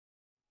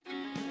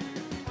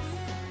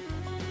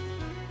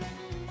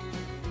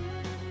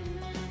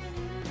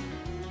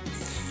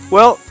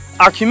Well,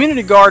 our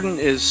community garden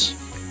is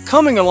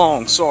coming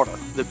along, sort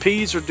of. The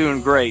peas are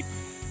doing great,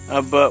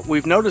 but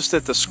we've noticed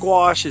that the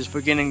squash is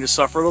beginning to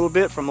suffer a little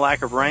bit from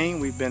lack of rain.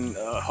 We've been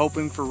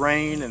hoping for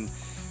rain, and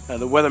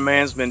the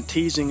weatherman's been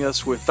teasing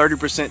us with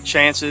 30%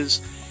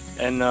 chances,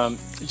 and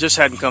it just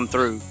hadn't come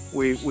through.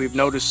 We've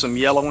noticed some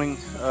yellowing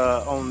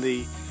on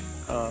the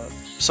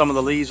some of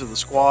the leaves of the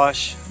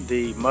squash.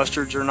 The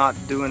mustards are not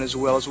doing as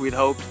well as we'd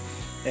hoped,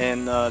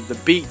 and the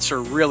beets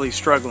are really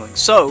struggling.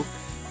 So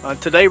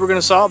today we're going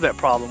to solve that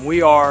problem.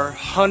 We are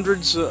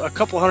a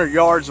couple hundred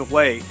yards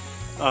away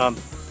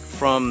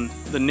from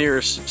the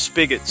nearest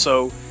spigot,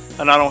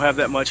 and I don't have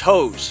that much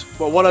hose.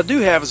 But what I do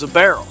have is a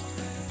barrel.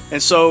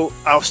 And so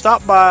I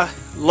stopped by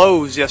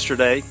Lowe's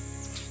yesterday,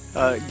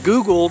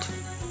 Googled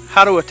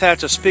how to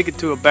attach a spigot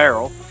to a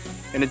barrel,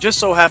 and it just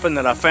so happened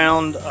that I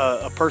found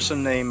a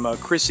person named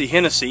Chrissy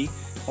Hennessy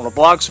on a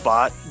blog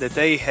spot that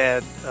they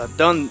had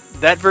done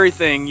that very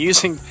thing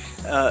using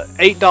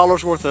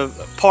 $8 worth of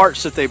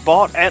parts that they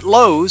bought at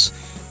Lowe's.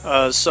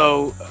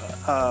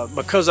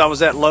 Because I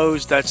was at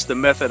Lowe's, that's the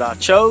method I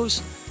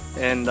chose,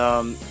 and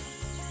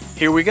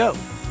here we go.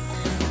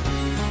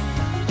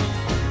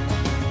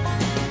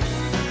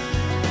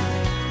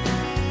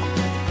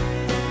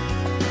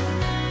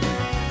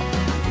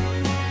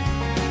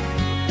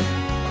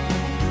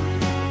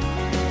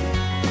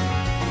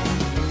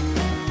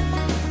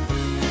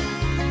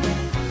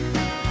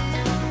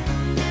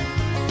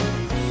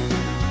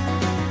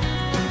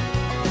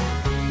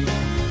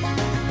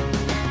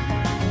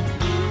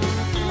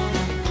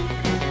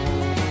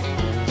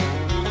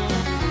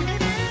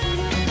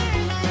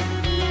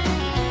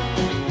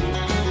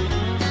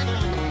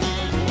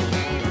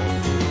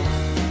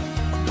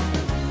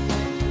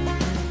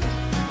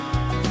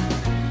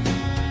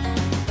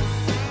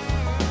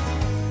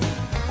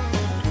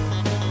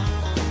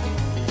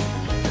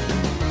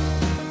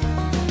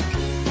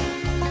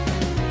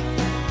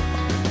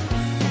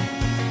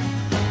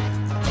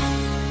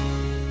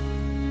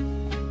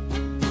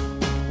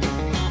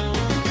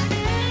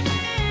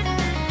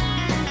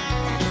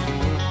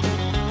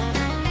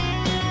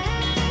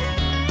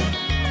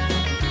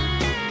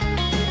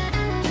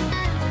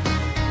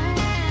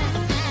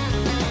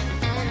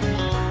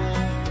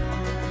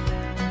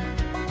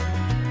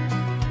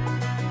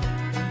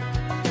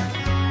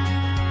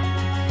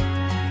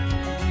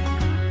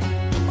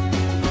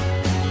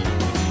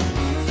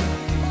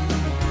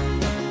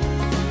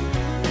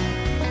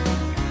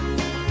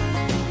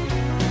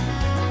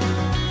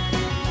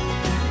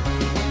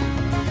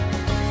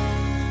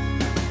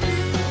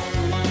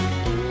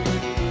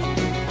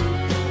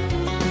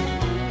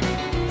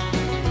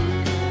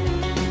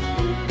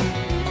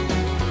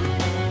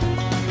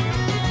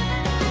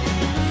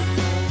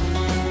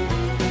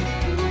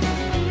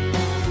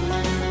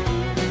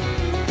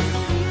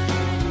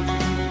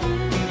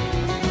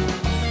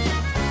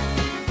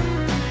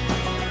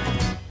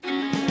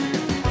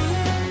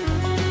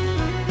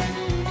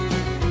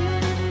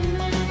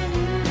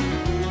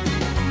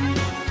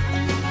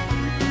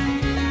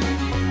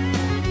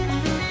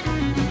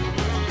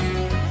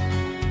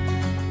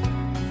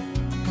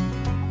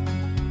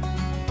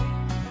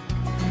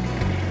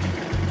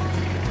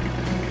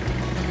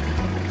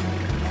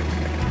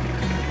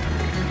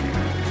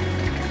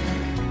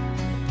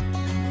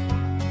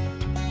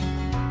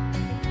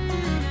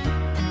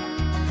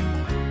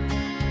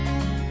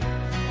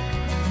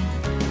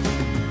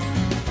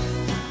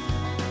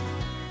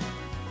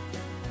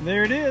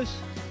 There it is.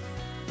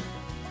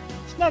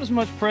 It's not as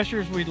much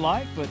pressure as we'd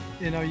like, but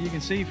you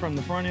can see from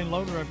the front end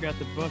loader I've got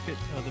the bucket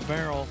of the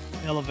barrel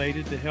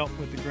elevated to help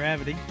with the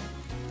gravity.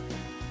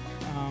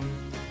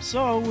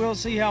 So we'll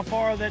see how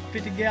far that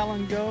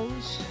 50-gallon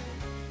goes.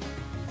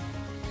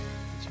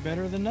 It's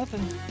better than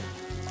nothing.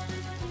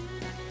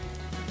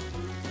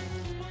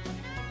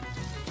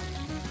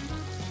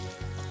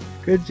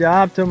 Good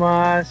job,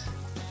 Tomas.